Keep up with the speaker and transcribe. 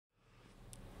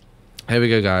Here we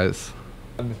go, guys.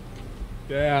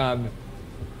 Dan.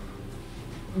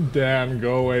 Dan,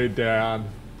 go away, Dan.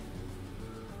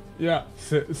 Yeah,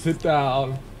 sit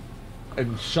down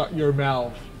and shut your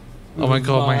mouth. Oh my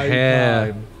god, my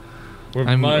hair. With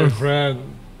my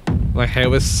friend. My hair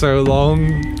was so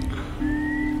long.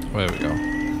 There we go.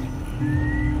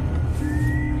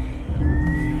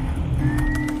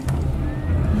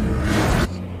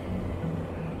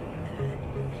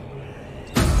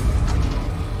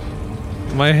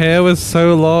 My hair was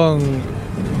so long.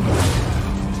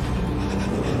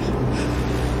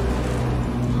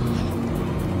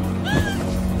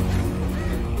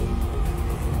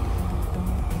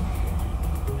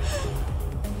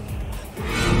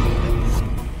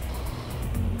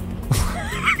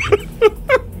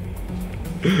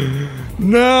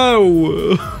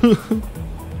 No!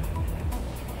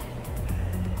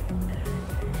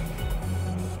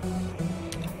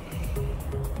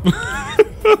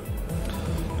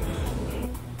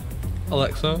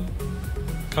 Alexa,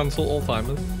 cancel all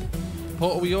timers.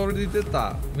 Oh, we already did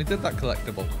that. We did that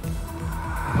collectible.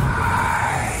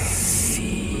 I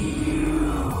see you.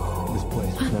 This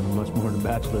place is never much more than a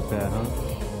bachelor pad, huh?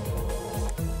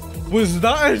 Was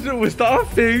that a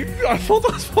thing? I thought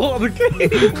that was part of the game.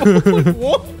 I was like,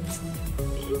 what?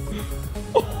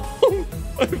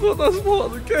 I thought that was part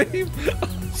of the game.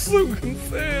 I'm so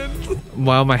concerned.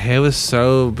 Wow, my hair was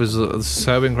so bizarre,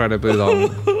 so incredibly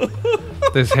long.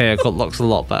 This haircut looks a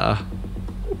lot better.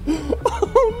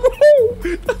 Oh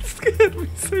no! That scared me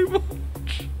so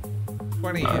much.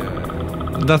 20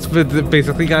 years. That's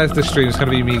basically, guys, the stream's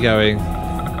gonna be me going,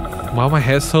 wow, my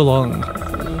hair's so long.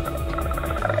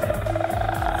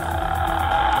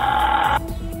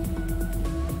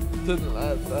 Didn't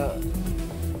like that.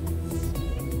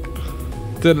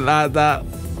 Didn't like that.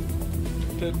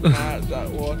 Didn't like that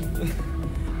one.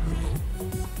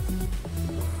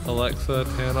 Alexa,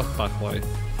 turn off backlight.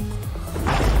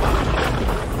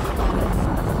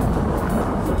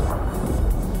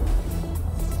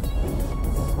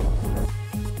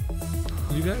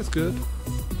 You guys good?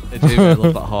 It did a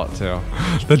little bit hot too.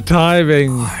 The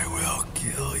timing. I will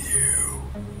kill you.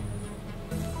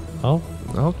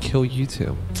 I'll kill you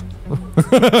too.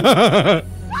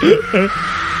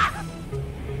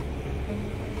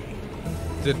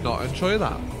 Did not enjoy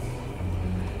that.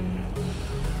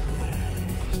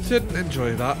 Didn't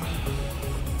enjoy that.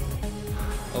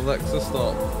 Alexa,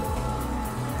 stop.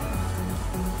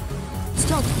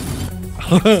 Stop.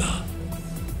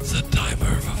 Set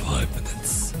timer for 5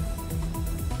 minutes.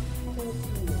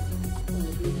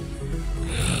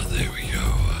 There we go.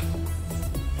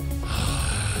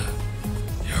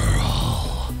 You're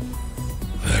all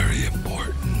very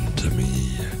important to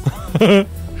me. And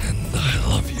I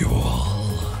love you all.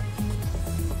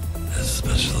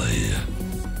 Especially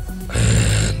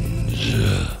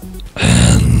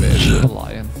A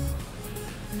lion.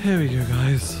 Here we go,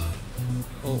 guys.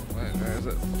 Oh, where is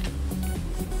it?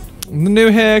 The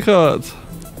new haircut.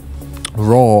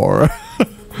 Roar.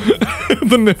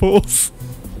 The nipples.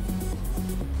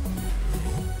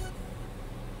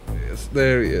 Yes,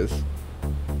 there he is.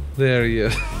 There he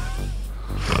is.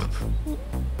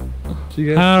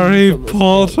 Harry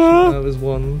Potter. That was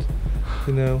wand.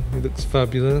 You know, he looks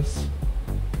fabulous.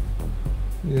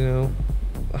 You know,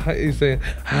 he's saying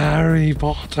Harry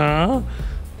Potter.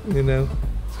 You know,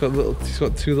 he's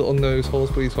got two little nose holes,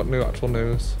 but he's got no actual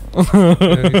nose. You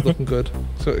know, he's looking good.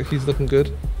 So he's looking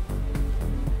good.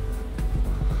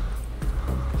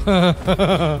 I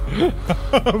thought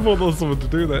there was something to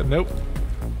do there. Nope.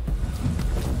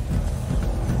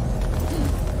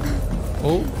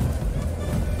 Oh.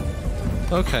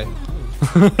 Okay.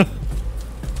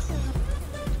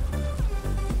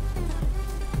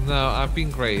 No, I've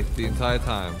been great the entire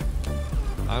time.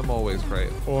 I'm always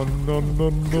great. Oh no no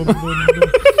no no no.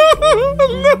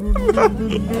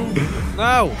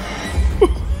 No!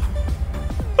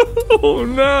 Oh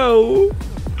no!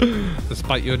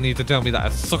 Despite your need to tell me that I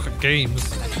suck at games.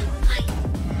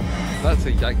 That's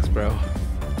a yikes, bro.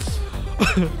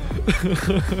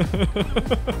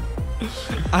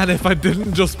 And if I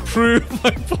didn't just prove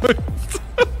my point.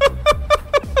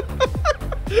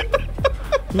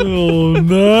 Oh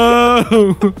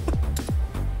no!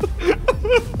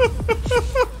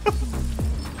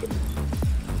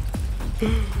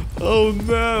 Oh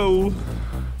no!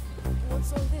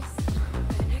 What's all this?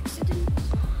 An accident?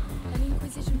 An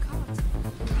Inquisition cart?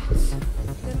 Perhaps.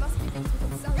 There must be things we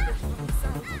can salvage from the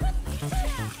side.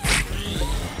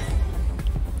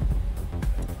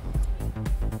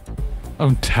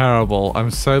 I'm terrible.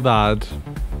 I'm so bad.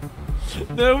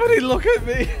 Nobody look at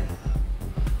me!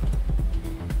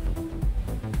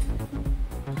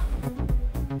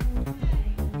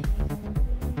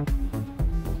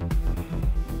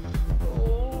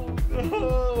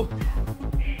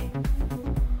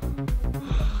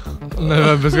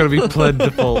 November's gonna be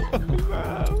plentiful.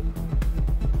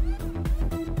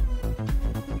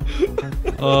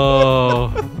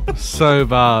 Oh, so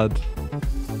bad.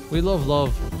 We love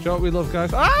love. Do you know what we love,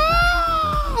 guys?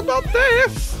 Ah, not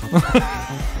this.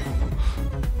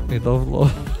 We love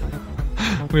love.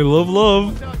 We love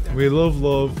love. We love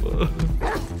love.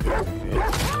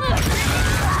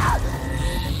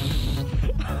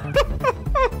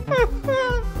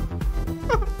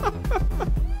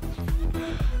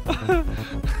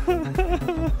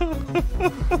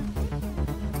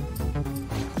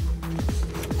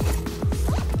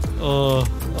 Oh,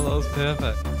 that was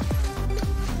perfect. I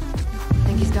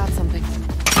think he's got something.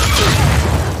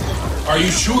 Are you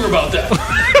sure about that?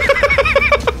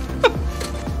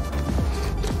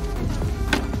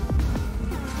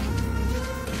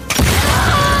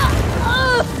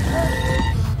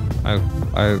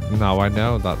 Now I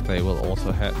know that they will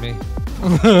also hit me.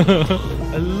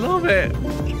 I love it.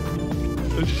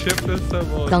 The shift is so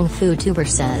much. Kung Fu Tuber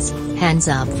says, hands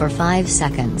up for 5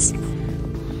 seconds.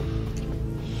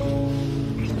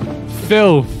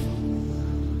 Filth.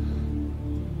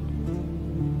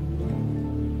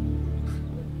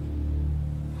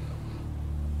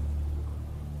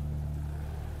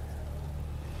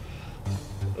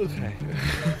 Okay.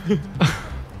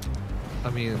 I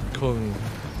mean, Kung.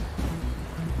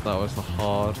 That was a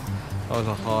hard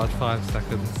 5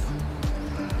 seconds.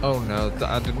 Oh no,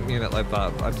 I didn't mean it like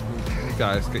that. I didn't. You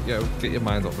guys, get your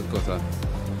mind off the gutter.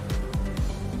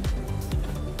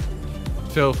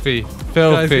 Filthy.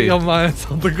 Guys, get your minds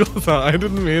off the gutter. I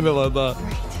didn't mean it like that.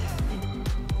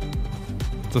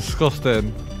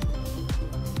 Disgusting.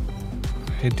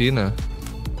 Hey Dina.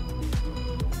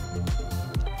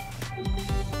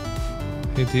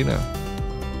 Hey Dina.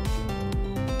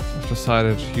 I've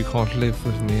decided you can't live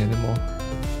with me anymore.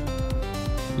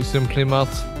 You simply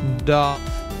must die.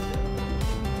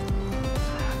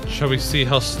 Shall we see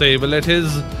how stable it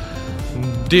is?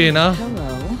 Dina?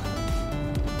 Hello.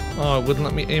 Oh, it wouldn't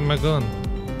let me aim my gun.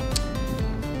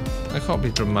 I can't be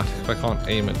dramatic if I can't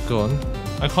aim a gun.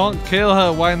 I can't kill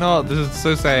her, why not? This is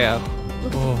so sad.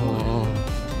 Oh,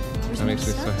 that makes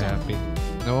me so happy.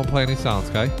 No one play any sounds,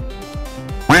 okay?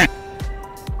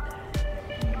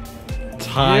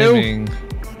 Timing.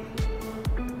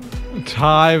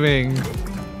 Timing.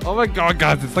 Oh my god,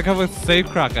 guys, it's like I'm a safe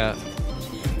cracker.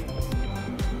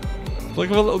 It's like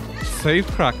I'm a little safe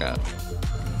cracker.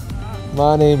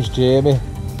 My name's Jamie.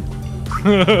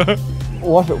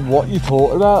 What you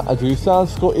talking about? I do sound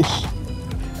Scottish.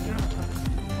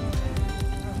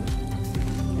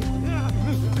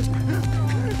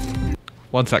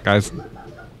 One sec, guys.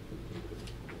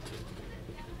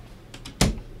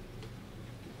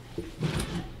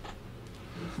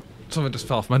 Someone just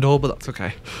fell off my door, but that's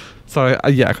okay. Sorry,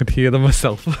 yeah, I could hear them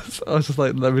myself. So I was just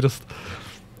like, let me just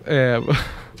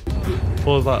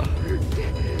pause that.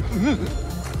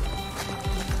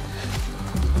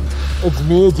 It's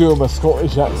me doing my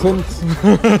Scottish accent.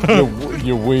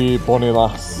 you wee bonny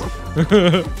lass.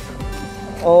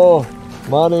 Oh,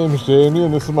 my name's Jamie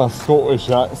and this is my Scottish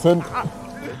accent.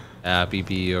 Happy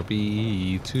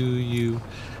BRB to you.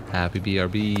 Happy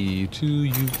BRB to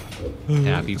you.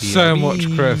 Happy BRB. So much,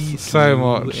 Chris. So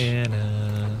much.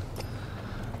 Anna.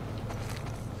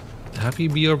 Happy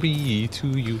BRB to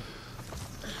you.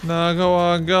 Now go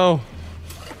on, go.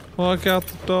 Walk out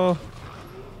the door.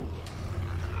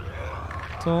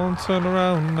 Don't turn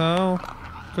around now,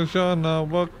 'cause you're not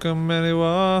welcome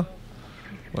anywhere.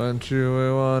 Weren't you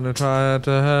wanna try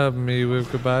to help me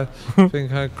with goodbye?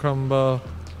 Think I'd crumble?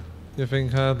 You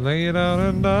think I'd lay down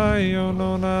and die? You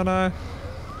know not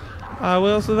I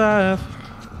will survive.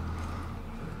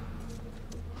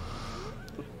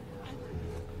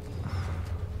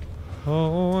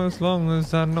 Oh, as long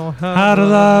as I know how to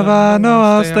love, I know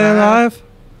I'll stay alive.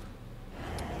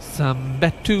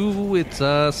 Sambetu, it's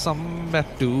a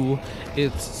Sambetu.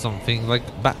 It's something like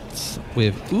bats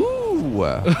with ooh.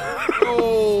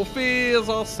 Oh,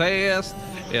 physicist.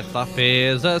 It's the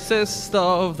physicist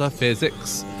of the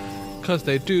physics. 'Cause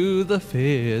they do the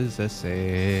physicist.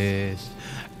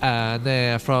 And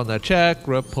they're from the Czech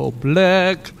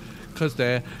Republic. 'Cause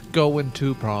they're going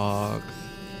to Prague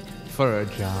for a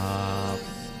job.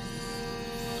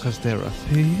 'Cause they're a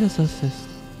physicist.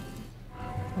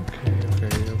 Okay.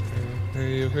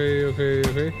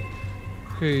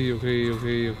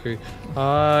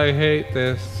 I hate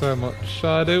this so much,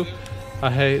 I do. I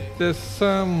hate this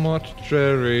so much,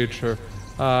 very true.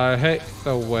 I hate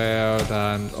the world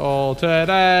and all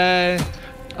today.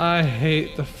 I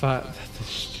hate the fact that this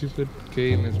stupid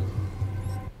game is...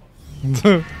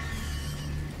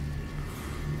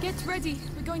 Get ready.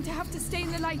 We're going to have to stay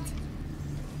in the light.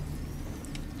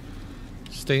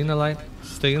 Stay in the light.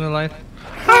 Stay in the light.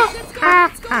 Let's go.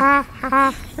 Let's go. I'm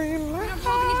holding it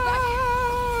back.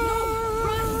 No,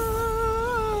 run.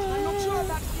 I'm not sure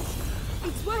about this.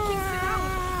 It's working for now.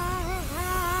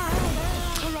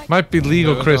 All right. Might be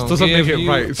legal, Never Chris. gonna Doesn't make give it you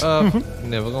right. up.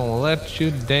 Never gonna let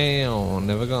you down.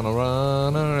 Never gonna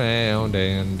run around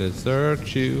and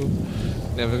desert you.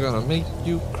 Never gonna make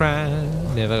you cry.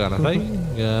 Never gonna fight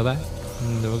you back.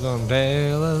 Never gonna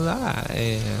tell a lie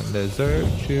and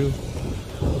desert you.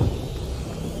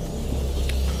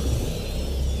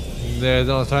 There's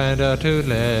no surrender to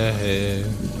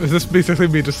live. Is this basically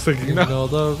me just singing You now? know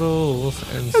the rules,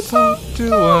 and so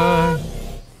do I.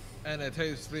 And it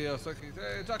tastes real sucky.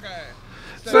 It's okay.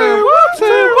 Say what?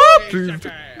 Say what? It's Say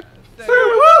okay.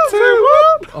 what? Say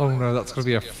what? Oh no, that's gonna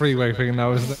be a three-way thing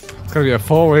now, isn't it? It's gonna be a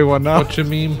four-way one now. What you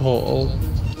mean, Portal?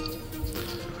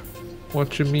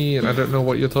 What you mean? I don't know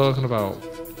what you're talking about.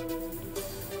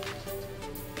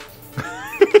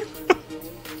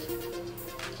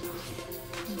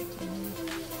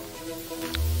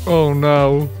 Oh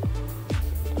no.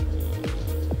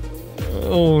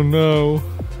 Oh no.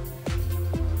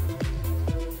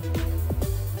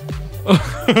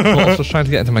 Portal's just trying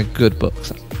to get into my good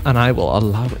books, and I will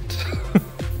allow it.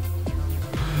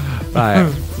 Right,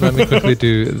 let me quickly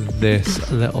do this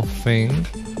little thing.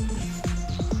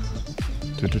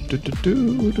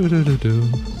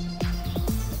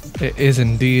 It is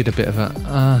indeed a bit of a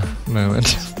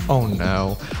moment. Oh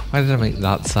no, why did I make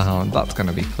that sound? That's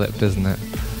gonna be clipped, isn't it?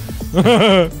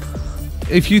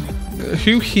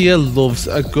 Who here loves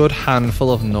a good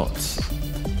handful of nuts?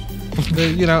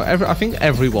 You know, I think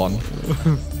everyone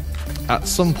at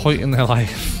some point in their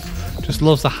life just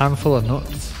loves a handful of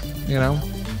nuts, you know?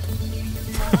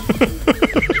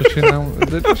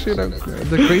 Just,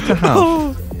 they're great to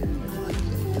have.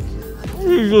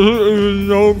 He doesn't even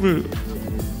know me.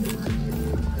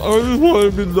 I just want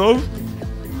to be loved.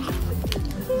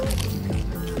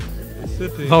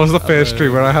 That was the first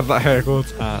stream where I had that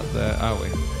haircut. At the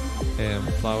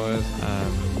flowers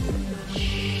and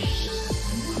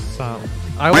salt.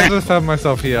 I want to stand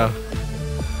myself here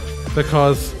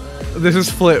because this is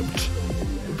flipped,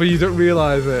 but you don't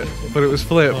realise it. But it was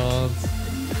flipped.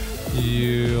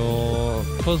 Your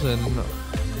cousin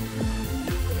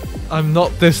I'm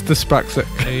not this dyspraxic.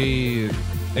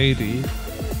 AD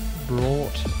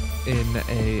brought in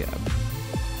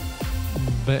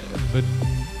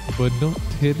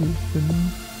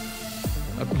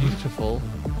a beautiful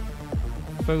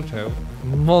photo.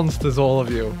 Monsters, all of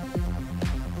you.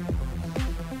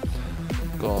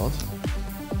 God.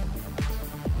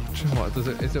 What does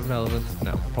it? Is it relevant?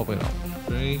 No, probably not.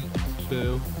 3,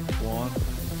 2, 1.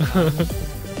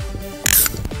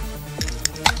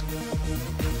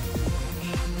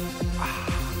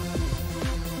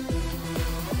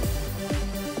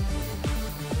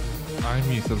 I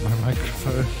muted my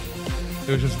microphone.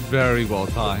 It was just very well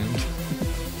timed.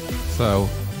 So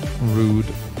rude.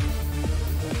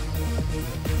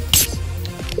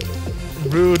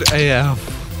 Rude AF.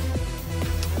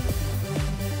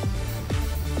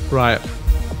 Right.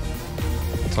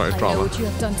 Sorry, I know drama. what you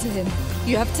have done to him.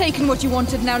 You have taken what you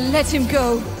wanted, now let him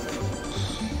go.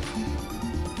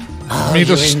 Me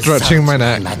just stretching my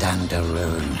neck. Madame de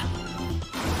Rune.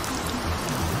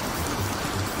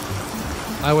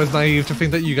 I was naive to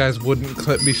think that you guys wouldn't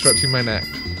clip me stretching my neck.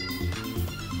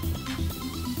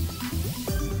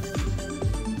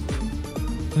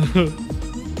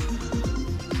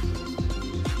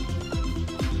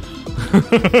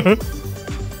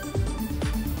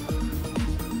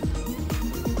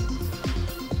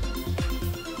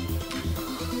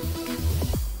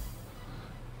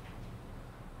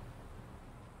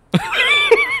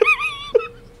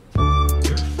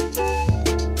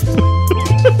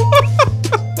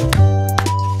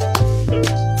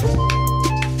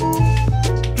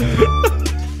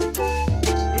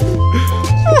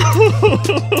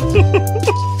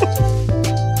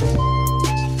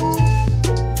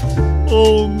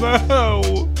 Oh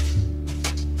no!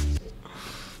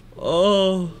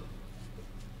 Oh.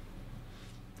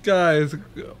 Guys,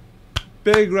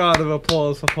 big round of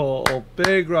applause for Portal.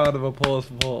 Big round of applause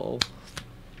for Portal.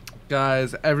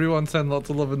 Guys, everyone send lots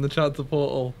of love in the chat to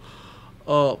Portal.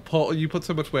 Oh, Portal, you put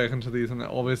so much work into these and they're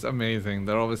always amazing.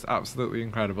 They're always absolutely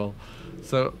incredible.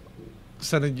 So,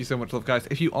 sending you so much love, guys.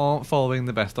 If you aren't following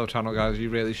the Best Of channel, guys, you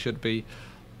really should be.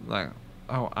 Like,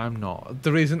 oh, I'm not.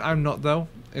 The reason I'm not, though,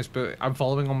 is I'm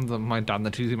following on my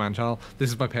DanTheCheesyMan channel. This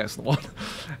is my personal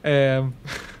one.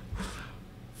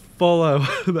 Follow,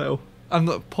 though. I'm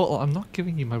not, Portal, I'm not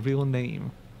giving you my real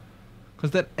name. Because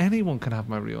then anyone can have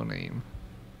my real name.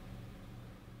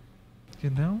 You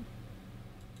know?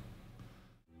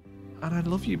 And I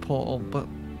love you, Portal, but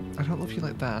I don't love you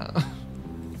like that.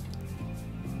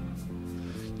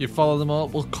 You follow them all.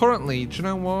 Well, currently, do you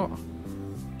know what?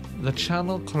 The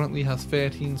channel currently has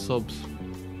 13 subs.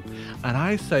 And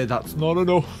I say that's not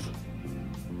enough.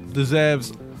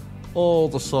 Deserves all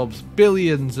the subs.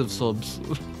 Billions of subs.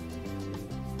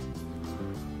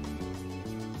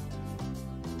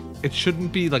 It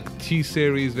shouldn't be like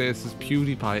T-Series versus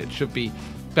PewDiePie. It should be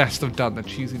best of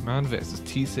DanTheCheesyMan versus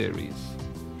T-Series.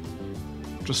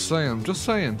 Just saying, just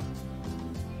saying.